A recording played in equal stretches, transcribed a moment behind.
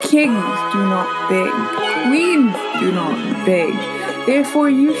Kings do not beg. Queens do not beg. Therefore,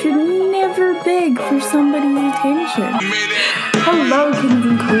 you should never beg for somebody's attention. Hello, kings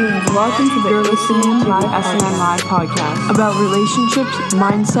and queens. Welcome to the listening to the SNN Live podcast about relationships,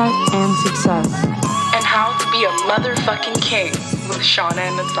 mindset, and success. And how to be a motherfucking king with Shauna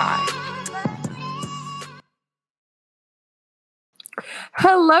and Natsai.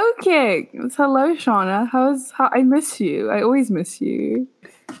 Hello, kings. Hello, Shauna. I miss you. I always miss you.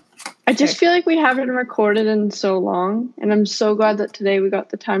 I just feel like we haven't recorded in so long, and I'm so glad that today we got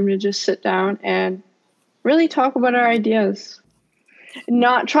the time to just sit down and really talk about our ideas.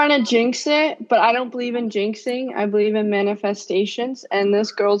 Not trying to jinx it, but I don't believe in jinxing. I believe in manifestations, and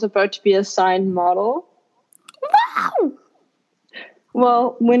this girl's about to be a signed model. Wow!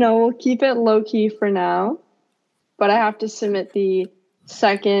 Well, we'll keep it low-key for now, but I have to submit the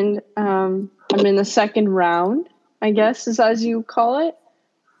second, I'm in the second round, I guess, is as you call it.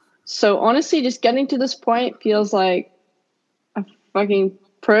 So honestly, just getting to this point feels like a fucking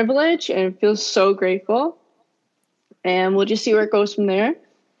privilege and feels so grateful. And we'll just see where it goes from there.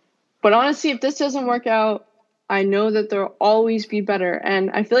 But honestly, if this doesn't work out, I know that there'll always be better.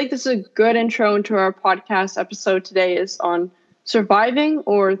 And I feel like this is a good intro into our podcast episode today is on surviving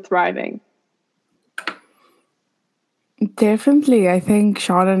or thriving. Definitely. I think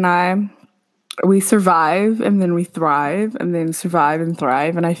Shauna and I, we survive and then we thrive and then survive and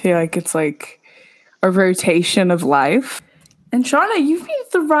thrive. And I feel like it's like a rotation of life. And Shauna, you've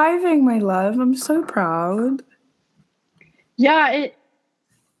been thriving, my love. I'm so proud. Yeah,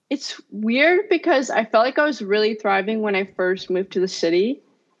 it's weird because I felt like I was really thriving when I first moved to the city.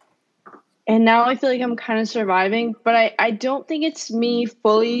 And now I feel like I'm kind of surviving. But I don't think it's me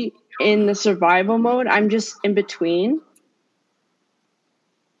fully in the survival mode. I'm just in between.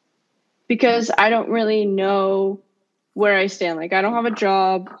 Because I don't really know where I stand. Like, I don't have a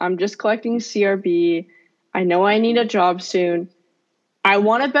job. I'm just collecting CRB. I know I need a job soon. I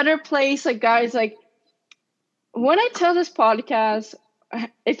want a better place. Like, guys, like, when I tell this podcast,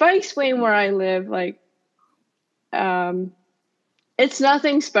 if I explain where I live, like, it's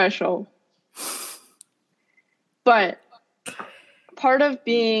nothing special. But part of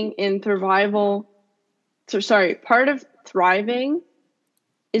being in part of thriving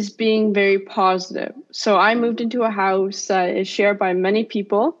is being very positive. So I moved into a house that is shared by many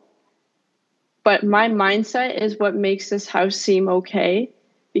people, but my mindset is what makes this house seem okay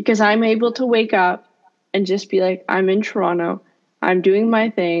because I'm able to wake up and just be like, I'm in Toronto, I'm doing my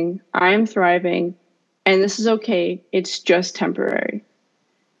thing, I'm thriving, and this is okay. It's just temporary.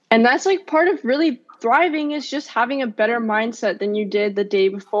 And that's like part of really thriving is just having a better mindset than you did the day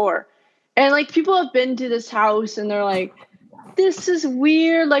before. And like people have been to this house and they're like, this is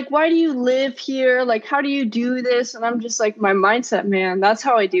weird. Like, why do you live here? Like, how do you do this? And I'm just like, my mindset, man, that's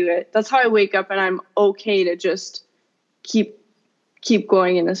how I do it. That's how I wake up and I'm okay to just keep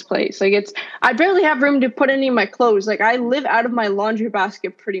going in this place. Like I barely have room to put any of my clothes. Like I live out of my laundry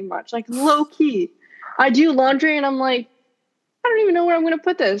basket pretty much, like low key. I do laundry and I'm like, I don't even know where I'm going to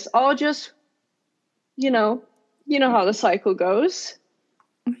put this. I'll just, you know how the cycle goes.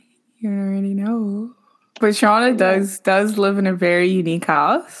 You already know. But Shauna does live in a very unique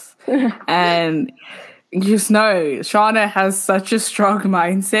house. And just know, Shauna has such a strong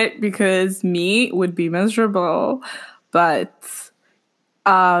mindset because me would be miserable. But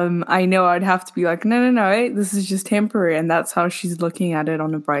I know I'd have to be like, no, this is just temporary. And that's how she's looking at it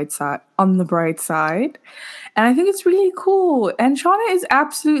on the bright side. And I think it's really cool. And Shauna is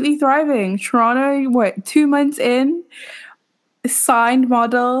absolutely thriving. Shauna, 2 months in, signed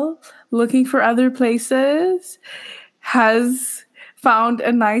model, looking for other places, has found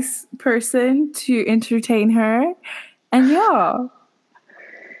a nice person to entertain her. And yeah.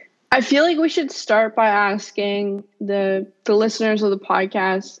 I feel like we should start by asking the listeners of the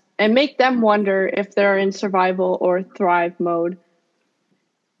podcast and make them wonder if they're in survival or thrive mode.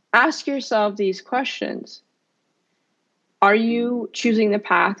 Ask yourself these questions. Are you choosing the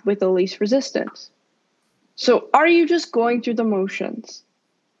path with the least resistance? So are you just going through the motions?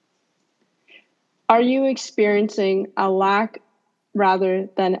 Are you experiencing a lack rather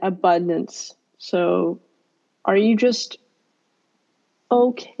than abundance? So are you just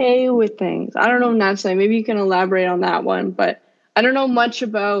okay with things? I don't know, Natsai, maybe you can elaborate on that one, but I don't know much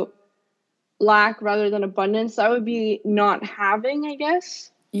about lack rather than abundance. That would be not having, I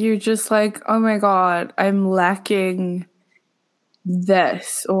guess. You're just like, oh my God, I'm lacking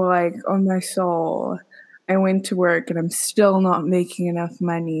this, or like, oh my soul, I went to work and I'm still not making enough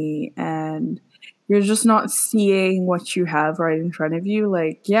money, and you're just not seeing what you have right in front of you.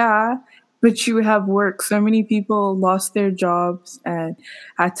 Like, yeah, but you have work. So many people lost their jobs and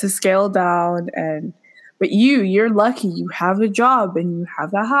had to scale down. And but you're lucky. You have a job and you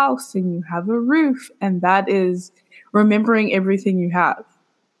have a house and you have a roof, and that is remembering everything you have.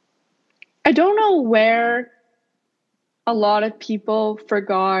 I don't know where a lot of people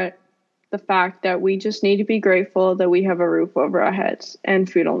forgot the fact that we just need to be grateful that we have a roof over our heads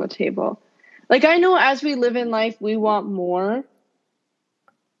and food on the table. Like, I know as we live in life, we want more.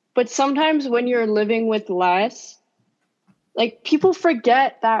 But sometimes when you're living with less, like, people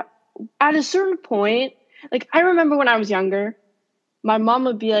forget that at a certain point, like, I remember when I was younger, my mom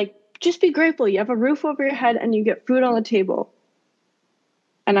would be like, just be grateful. You have a roof over your head and you get food on the table.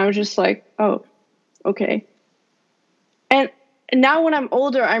 And I was just like, oh, okay. And now when I'm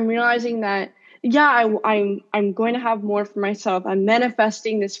older, I'm realizing that, yeah, I'm going to have more for myself. I'm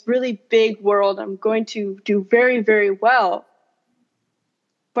manifesting this really big world. I'm going to do very, very well.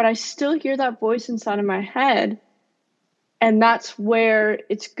 But I still hear that voice inside of my head. And that's where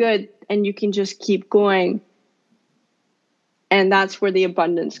it's good and you can just keep going. And that's where the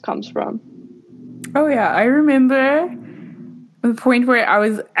abundance comes from. Oh, yeah. I remember the point where I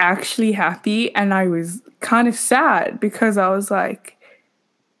was actually happy and I was kind of sad because I was like,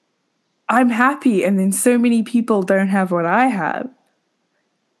 I'm happy. And then so many people don't have what I have.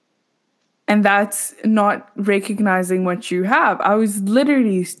 And that's not recognizing what you have. I was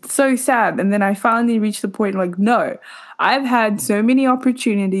literally so sad. And then I finally reached the point like, no, I've had so many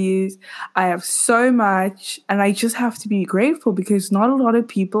opportunities. I have so much. And I just have to be grateful because not a lot of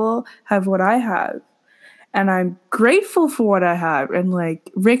people have what I have. And I'm grateful for what I have. And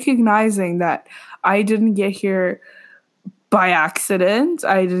like recognizing that I didn't get here by accident.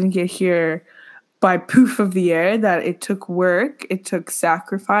 I didn't get here by poof of the air, that it took work, it took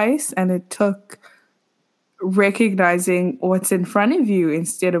sacrifice, and it took recognizing what's in front of you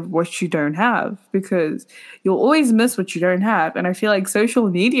instead of what you don't have, because you'll always miss what you don't have. And I feel like social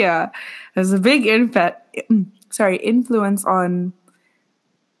media has a big influence on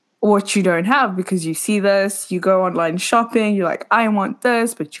what you don't have, because you see this, you go online shopping, you're like, I want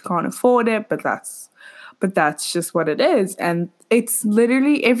this, but you can't afford it, but that's just what it is. And it's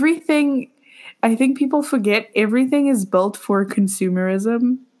literally everything. I think people forget everything is built for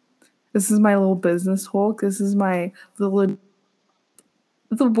consumerism. This is my little business talk. This is my little.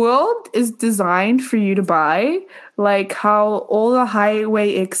 The world is designed for you to buy, like how all the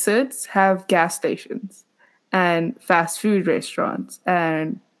highway exits have gas stations and fast food restaurants,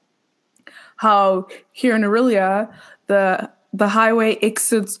 and how here in Aurelia, the highway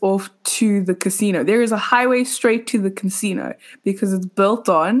exits off to the casino. There is a highway straight to the casino because it's built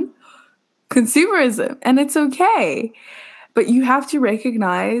on consumerism, and it's okay. But you have to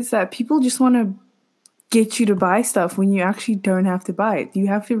recognize that people just want to get you to buy stuff when you actually don't have to buy it. You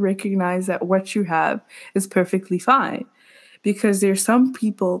have to recognize that what you have is perfectly fine, because there's some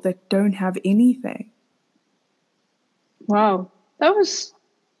people that don't have anything. Wow. That was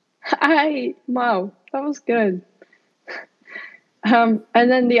good. And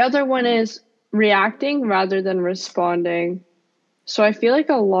then the other one is reacting rather than responding. So I feel like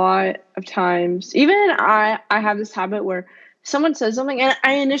a lot of times, even I have this habit where someone says something and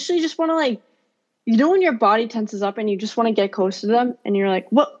I initially just want to, like, you know, when your body tenses up and you just want to get close to them and you're like,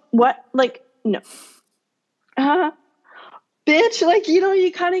 what? Like, no. Bitch, like, you know,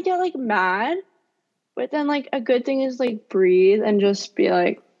 you kind of get like mad, but then like a good thing is like breathe and just be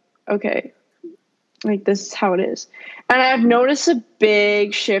like, okay, like this is how it is. And I've noticed a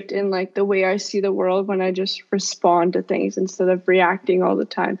big shift in like the way I see the world when I just respond to things instead of reacting all the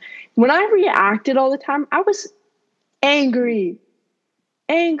time. When I reacted all the time, I was angry.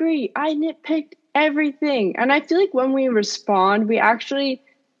 I nitpicked everything. And I feel like when we respond, we actually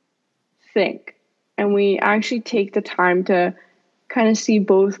think and we actually take the time to kind of see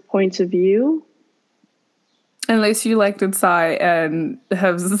both points of view. Unless you like Natsai and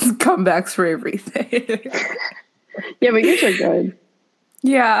have comebacks for everything. Yeah, but yours are good.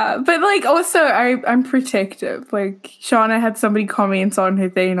 Yeah, but like also I'm protective. Like Shauna had somebody comment on her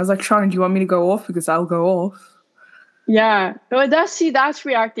thing and I was like, Shauna, do you want me to go off? Because I'll go off. Yeah. But that's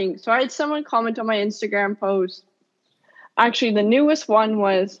reacting. So I had someone comment on my Instagram post. Actually, the newest one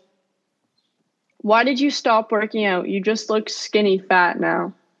was, why did you stop working out? You just look skinny fat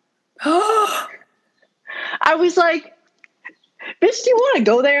now. I was like, bitch, do you want to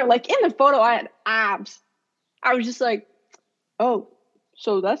go there? Like in the photo, I had abs. I was just like, oh,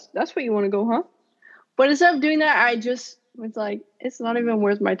 so that's what you want to go, huh? But instead of doing that, I just was like, it's not even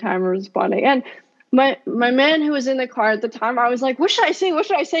worth my time responding. And my man who was in the car at the time, I was like, what should I say? What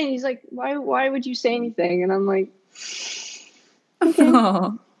should I say? And he's like, why would you say anything? And I'm like,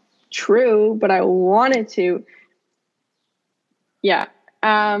 okay. true, but I wanted to. Yeah.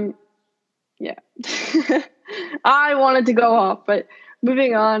 Yeah. I wanted to go off, but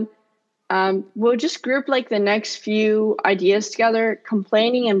moving on. We'll just group like the next few ideas together,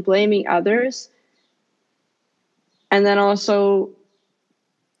 complaining and blaming others. And then also,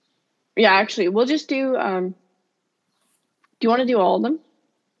 yeah, actually, we'll just do you want to do all of them?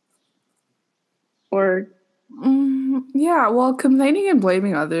 Or Yeah, well, complaining and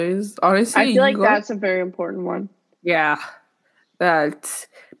blaming others. Honestly, I feel like that's a very important one. Yeah, that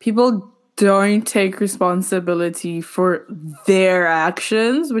people don't take responsibility for their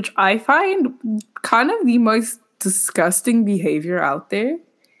actions, which I find kind of the most disgusting behavior out there.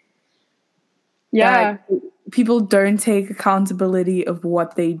 Yeah. That people don't take accountability of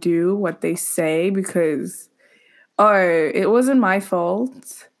what they do, what they say, because, oh, it wasn't my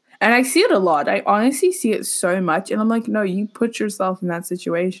fault. And I see it a lot. I honestly see it so much. And I'm like, no, you put yourself in that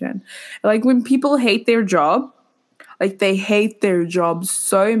situation. Like when people hate their job, like they hate their job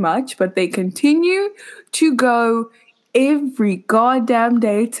so much, but they continue to go every goddamn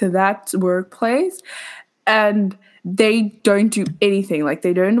day to that workplace and they don't do anything. Like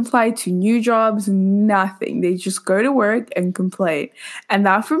they don't apply to new jobs, nothing. They just go to work and complain. And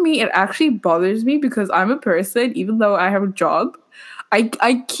that for me, it actually bothers me because I'm a person, even though I have a job,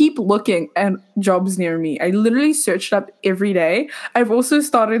 I keep looking at jobs near me. I literally searched up every day. I've also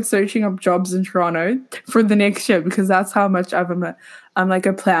started searching up jobs in Toronto for the next year because that's how much I'm like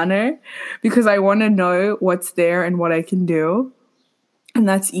a planner because I want to know what's there and what I can do. And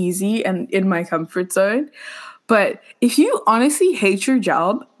that's easy and in my comfort zone. But if you honestly hate your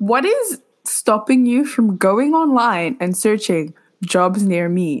job, what is stopping you from going online and searching jobs near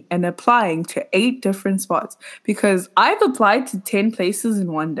me and applying to 8 different spots? Because I've applied to 10 places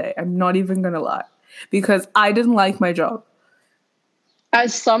in one day. I'm not even going to lie. Because I didn't like my job.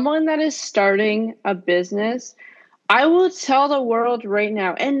 As someone that is starting a business, I will tell the world right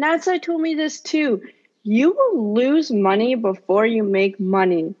now, and Natsai told me this too, you will lose money before you make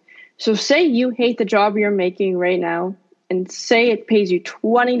money. So say you hate the job you're making right now, and say it pays you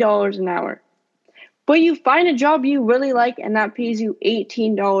 $20 an hour, but you find a job you really like and that pays you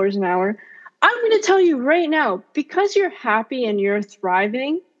 $18 an hour. I'm going to tell you right now, because you're happy and you're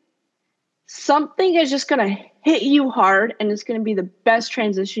thriving, something is just going to hit you hard and it's going to be the best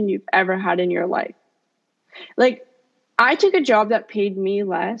transition you've ever had in your life. Like, I took a job that paid me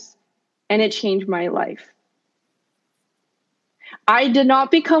less and it changed my life. I did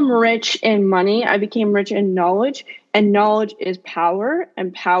not become rich in money. I became rich in knowledge, and knowledge is power,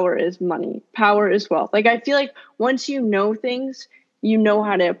 and power is money. Power is wealth. Like, I feel like once you know things, you know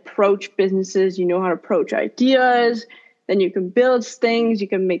how to approach businesses, you know how to approach ideas, then you can build things, you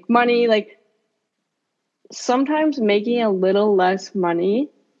can make money. Like, sometimes making a little less money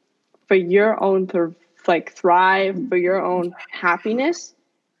for your own thrive, for your own happiness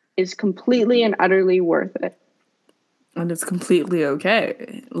is completely and utterly worth it. And it's completely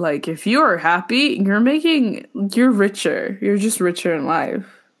okay. Like, if you're happy, you're richer. You're just richer in life.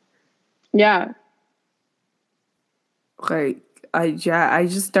 Yeah. Like, I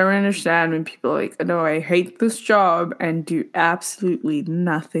just don't understand when people are like, no, I hate this job and do absolutely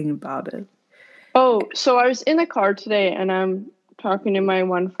nothing about it. Oh, so I was in the car today and I'm talking to my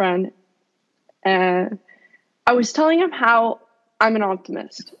one friend and I was telling him how I'm an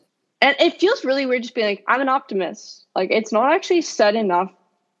optimist. And it feels really weird just being like, I'm an optimist. Like, it's not actually said enough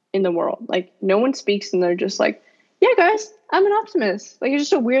in the world. Like, no one speaks and they're just like, yeah, guys, I'm an optimist. Like, it's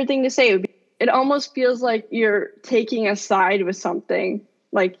just a weird thing to say. It almost feels like you're taking a side with something.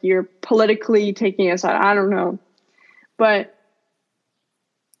 Like, you're politically taking a side. I don't know. But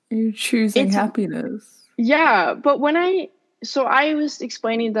you're choosing happiness. Yeah, but I was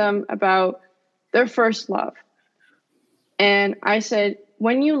explaining them about their first love. And I said,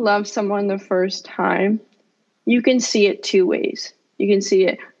 when you love someone the first time, you can see it 2 ways. You can see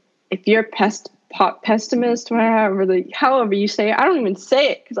it if you're pessimist, however you say it. I don't even say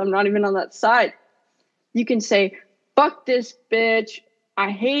it because I'm not even on that side. You can say, fuck this bitch.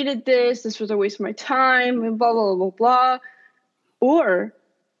 I hated this. This was a waste of my time, and blah, blah, blah, blah. Or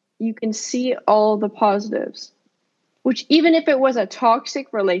you can see all the positives, which even if it was a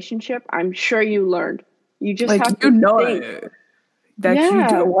toxic relationship, I'm sure you learned. You just have to think that you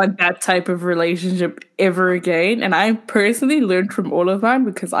don't want that type of relationship ever again. And I personally learned from all of mine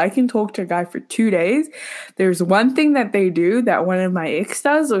because I can talk to a guy for 2 days. There's one thing that they do that one of my ex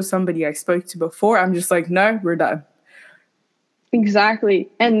does or somebody I spoke to before. I'm just like, no, we're done. Exactly.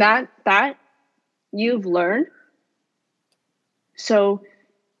 And that you've learned. So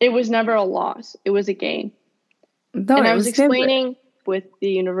it was never a loss. It was a gain. No, and I was explaining with the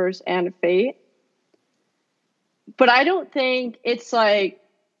universe and fate. But I don't think it's like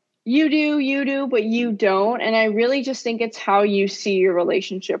you do, but you don't. And I really just think it's how you see your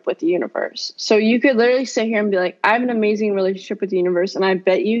relationship with the universe. So you could literally sit here and be like, I have an amazing relationship with the universe, and I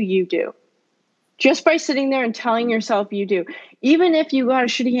bet you do. Just by sitting there and telling yourself you do. Even if you got a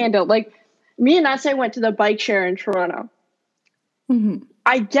shitty handout. Like, me and Natsai went to the bike share in Toronto. Mm-hmm.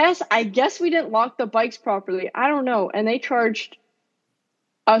 I guess we didn't lock the bikes properly. I don't know. And they charged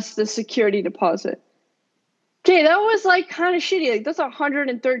us the security deposit. Okay, that was like kind of shitty. Like, that's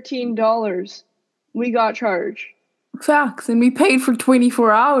 $113 we got charged. Facts. And we paid for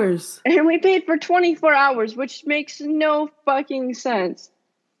 24 hours. And we paid for 24 hours, which makes no fucking sense.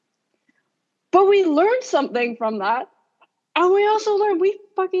 But we learned something from that. And we also learned we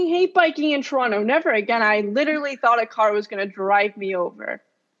fucking hate biking in Toronto. Never again. I literally thought a car was going to drive me over.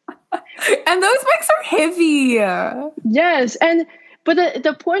 And those bikes are heavy. Yes. But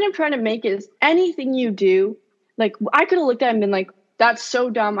the point I'm trying to make is anything you do, like, I could have looked at it and been like, that's so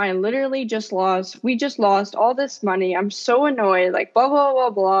dumb. We just lost all this money. I'm so annoyed, like, blah, blah, blah,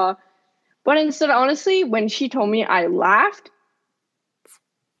 blah. But instead, honestly, when she told me, I laughed.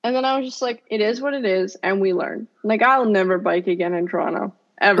 And then I was just like, it is what it is. And we learn. Like, I'll never bike again in Toronto.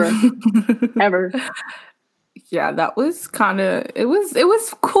 Ever. Ever. Yeah, that was it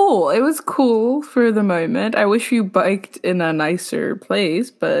was cool. It was cool for the moment. I wish you biked in a nicer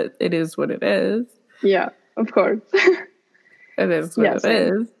place, but it is what it is. Yeah, of course. It is what it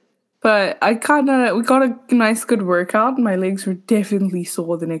is. But we got a nice good workout. My legs were definitely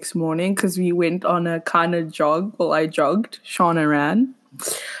sore the next morning because we went on a kind of jog. Well, I jogged. Shauna ran.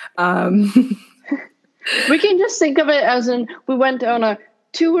 We can just think of it as in we went on a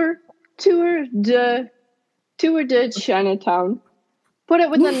tour de Chinatown. Put it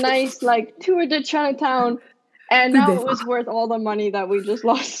with a nice like tour de Chinatown, and now it was worth all the money that we just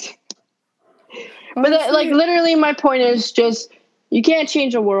lost. But like literally, my point is just you can't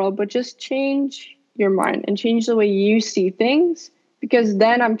change the world, but just change your mind and change the way you see things. Because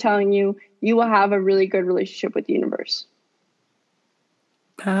then I'm telling you, you will have a really good relationship with the universe.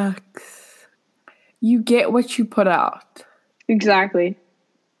 Facts. You get what you put out. Exactly.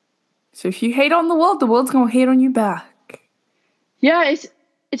 So if you hate on the world's gonna hate on you back. Yeah,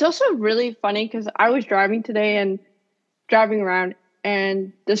 it's also really funny because I was driving today and driving around,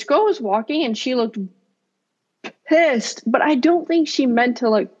 and this girl was walking and she looked pissed, but I don't think she meant to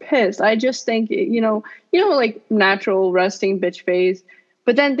look pissed. I just think like natural resting bitch face.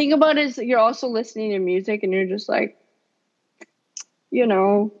 But then think about it, is you're also listening to music and you're just like,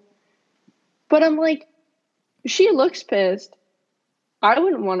 But I'm like, she looks pissed. I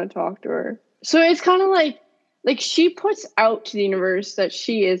wouldn't want to talk to her. So it's kind of like she puts out to the universe that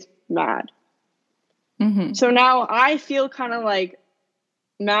she is mad. Mm-hmm. So now I feel kind of like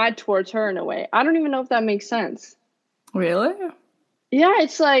mad towards her in a way. I don't even know if that makes sense. Really? Yeah,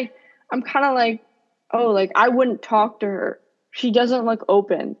 it's like, I'm kind of like, oh, like I wouldn't talk to her. She doesn't look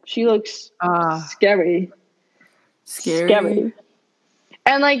open. She looks scary. Scary.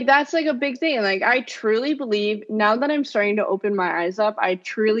 And like, that's like a big thing. Like, I truly believe now that I'm starting to open my eyes up, I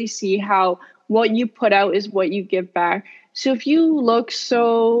truly see how what you put out is what you give back. So if you look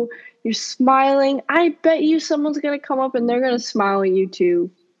you're smiling, I bet you someone's going to come up and they're going to smile at you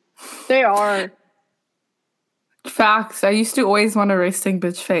too. They are. Facts. I used to always want a resting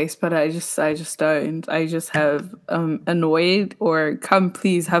bitch face, but I just don't. I just have annoyed or come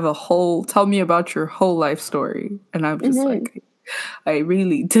please tell me about your whole life story. And I'm just like, I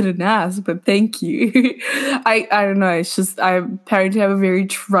really didn't ask, but thank you. I don't know. It's just I'm apparently have a very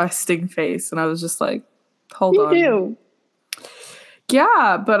trusting face, and I was just like, hold on. You do.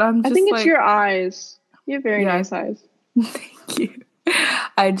 Yeah, but I think it's your eyes. You have very nice eyes. Thank you.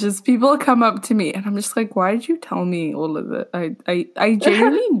 People come up to me and I'm just like, why did you tell me all of it? I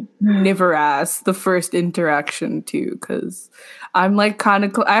genuinely never ask the first interaction too, because I'm like kind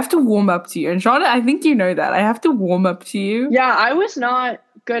of I have to warm up to you. And Shauna, I think you know that. I have to warm up to you. Yeah, I was not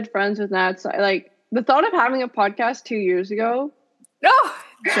good friends with Natsai. Like the thought of having a podcast 2 years ago. Oh,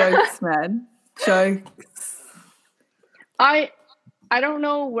 jokes, man. Jokes. I don't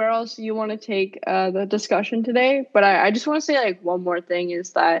know where else you want to take the discussion today, but I just want to say like one more thing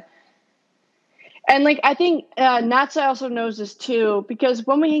is that, and like I think Natsai also knows this too, because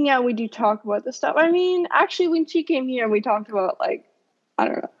when we hang out, we do talk about this stuff. I mean, actually, when she came here, we talked about like, I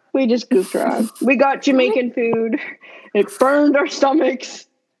don't know, we just goofed around. We got Jamaican food. It burned our stomachs.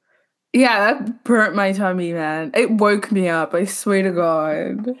 Yeah, that burnt my tummy, man. It woke me up. I swear to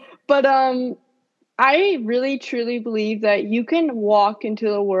God. But I really, truly believe that you can walk into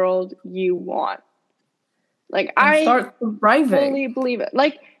the world you want. Like, And I start thriving. fully believe it.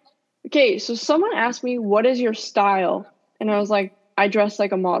 Like, okay, so someone asked me, what is your style? And I was like, I dress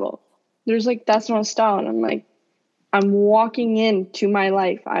like a model. There's like, that's not a style. And I'm like, I'm walking into my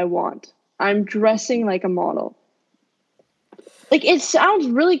life I want. I'm dressing like a model. Like, it sounds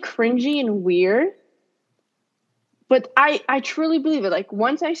really cringy and weird, but I truly believe it. Like,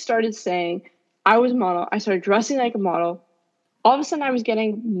 once I started saying I was a model, I started dressing like a model. All of a sudden I was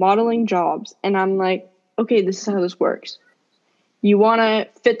getting modeling jobs, and I'm like, okay, this is how this works. You want to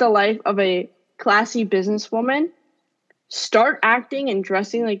fit the life of a classy businesswoman? Start acting and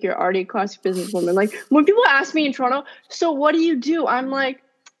dressing like you're already a classy businesswoman. Like, when people ask me in Toronto, so what do you do? I'm like,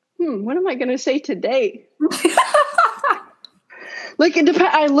 what am I going to say today? Like, it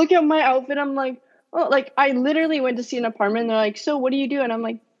depends. I look at my outfit, I'm like, oh, like, I literally went to see an apartment, and they're like, so what do you do? And I'm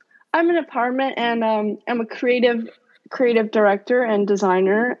like, I'm an apartment, and I'm a creative director and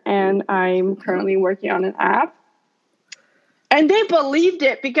designer, and I'm currently working on an app. And they believed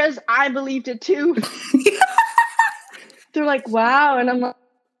it because I believed it too. They're like, wow. And I'm like,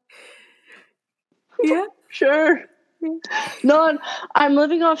 Yeah. sure. No, I'm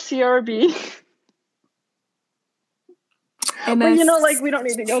living off CRB. And But you know, like, we don't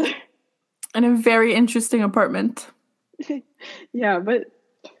need to go there. In a very interesting apartment. Yeah, but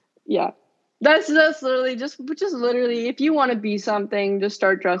yeah. That's literally just literally, if you want to be something, just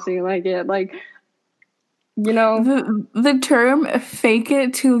start dressing like it. Like, you know, the term "fake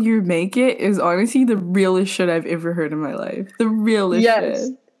it till you make it" is honestly the realest shit I've ever heard in my life. The realest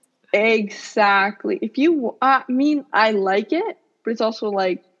shit. Exactly. If you, I mean, I like it, but it's also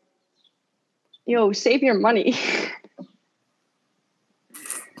like, save your money.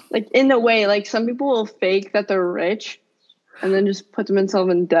 Like, in a way, like, some people will fake that they're rich and then just put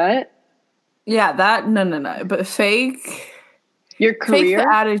themselves in debt. Yeah, that no. But fake your career, fake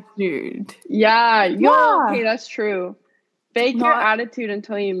the attitude. Yeah, okay, that's true. Fake your attitude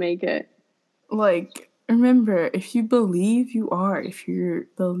until you make it. Like, remember, if you believe, you are. If you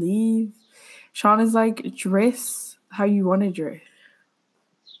believe, Shauna's like, dress how you want to dress.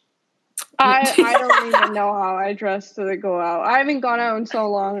 I don't even know how I dress to go out. I haven't gone out in so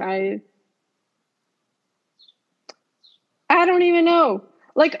long. I don't even know.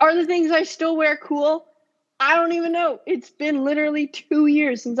 Like, are the things I still wear cool? I don't even know. It's been literally 2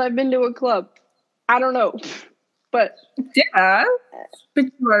 years since I've been to a club. I don't know. But yeah, but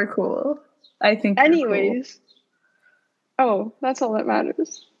you are cool. I think. Anyways. Cool. Oh, that's all that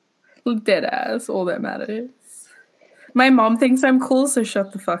matters. Dead ass, all that matters. My mom thinks I'm cool, so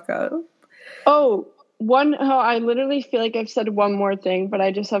shut the fuck up. Oh, I literally feel like I've said one more thing, but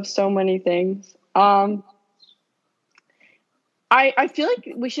I just have so many things. I feel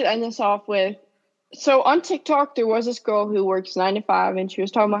like we should end this off with, so on TikTok, there was this girl who works 9 to 5, and she was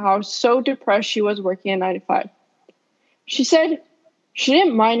talking about how so depressed she was working at 9 to 5. She said she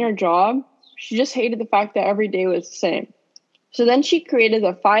didn't mind her job. She just hated the fact that every day was the same. So then she created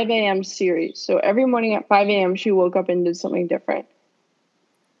a 5 a.m. series. So every morning at 5 a.m., she woke up and did something different.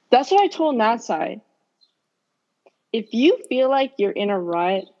 That's what I told Natsai. If you feel like you're in a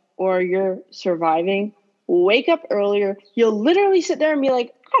rut or you're surviving, wake up earlier. You'll literally sit there and be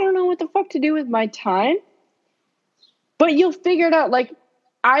like, I don't know what the fuck to do with my time. But you'll figure it out. Like,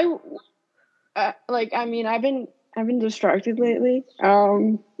 I've been distracted lately.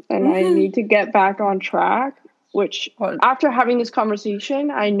 And I need to get back on track, which after having this conversation,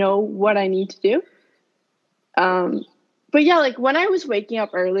 I know what I need to do. But yeah, like, when I was waking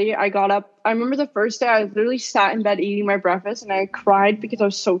up early, I got up. I remember the first day I literally sat in bed eating my breakfast, and I cried because I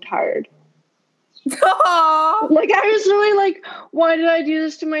was so tired. Like, I was really like, why did I do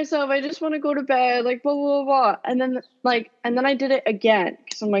this to myself? I just want to go to bed, like, blah, blah, blah. And then I did it again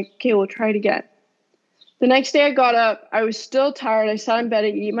because I'm like, okay, we'll try it again. The next day I got up, I was still tired. I sat in bed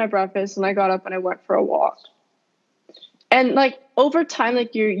and ate my breakfast, and I got up and I went for a walk. And like, over time,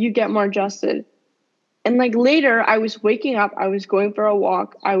 like, you get more adjusted. And like, later I was waking up, I was going for a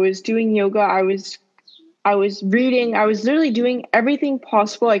walk, I was doing yoga, I was reading, I was literally doing everything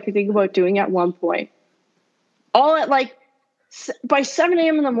possible I could think about doing at one point. All at like, by 7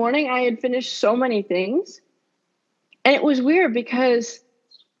 a.m. in the morning, I had finished so many things. And it was weird because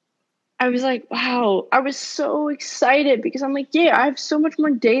I was like, wow, I was so excited because I'm like, yeah, I have so much more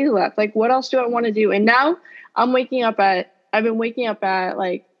day left. Like, what else do I want to do? And now I've been waking up at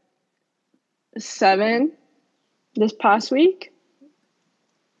like 7 this past week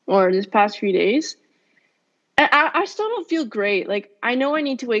or this past few days. And I still don't feel great. Like, I know I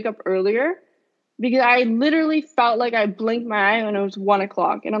need to wake up earlier because I literally felt like I blinked my eye when it was 1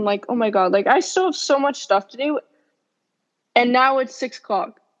 o'clock. And I'm like, oh my God, like, I still have so much stuff to do. And now it's 6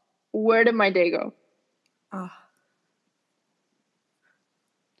 o'clock. Where did my day go? Ah.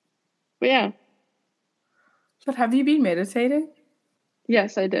 But yeah. But have you been meditating?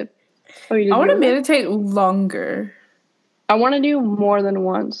 Yes, I did. Oh, you did I want to yoga? meditate longer. I want to do more than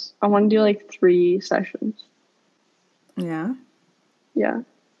once. I want to do like 3 sessions. Yeah. Yeah.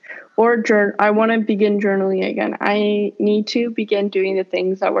 Or I want to begin journaling again. I need to begin doing the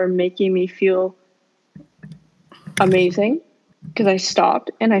things that were making me feel amazing because I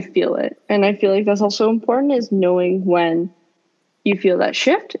stopped and I feel it. And I feel like that's also important, is knowing when you feel that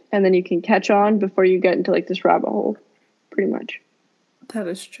shift, and then you can catch on before you get into like this rabbit hole, pretty much. That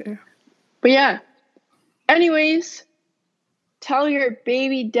is true. But yeah. Anyways, tell your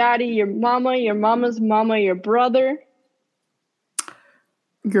baby daddy, your mama's mama, your brother.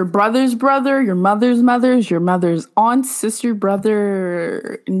 Your brother's brother, your mother's aunt, sister,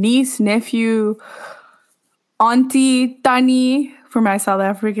 brother, niece, nephew, auntie, Tani, for my South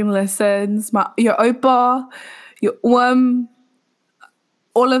African lessons, your opa, your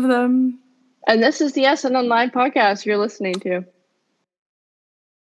all of them. And this is the SN Online podcast you're listening to.